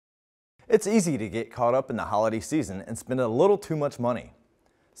It's easy to get caught up in the holiday season and spend a little too much money.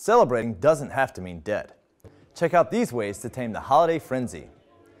 Celebrating doesn't have to mean debt. Check out these ways to tame the holiday frenzy.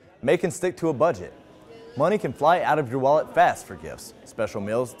 Make and stick to a budget. Money can fly out of your wallet fast for gifts, special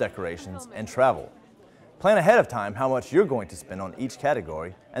meals, decorations, and travel. Plan ahead of time how much you're going to spend on each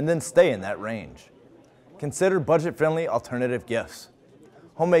category and then stay in that range. Consider budget-friendly alternative gifts.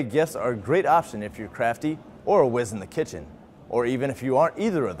 Homemade gifts are a great option if you're crafty or a whiz in the kitchen, or even if you aren't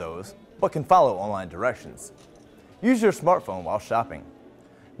either of those but can follow online directions. Use your smartphone while shopping.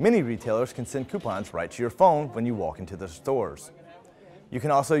 Many retailers can send coupons right to your phone when you walk into the stores. You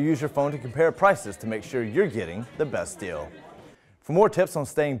can also use your phone to compare prices to make sure you're getting the best deal. For more tips on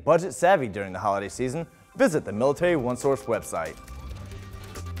staying budget savvy during the holiday season, visit the Military OneSource website.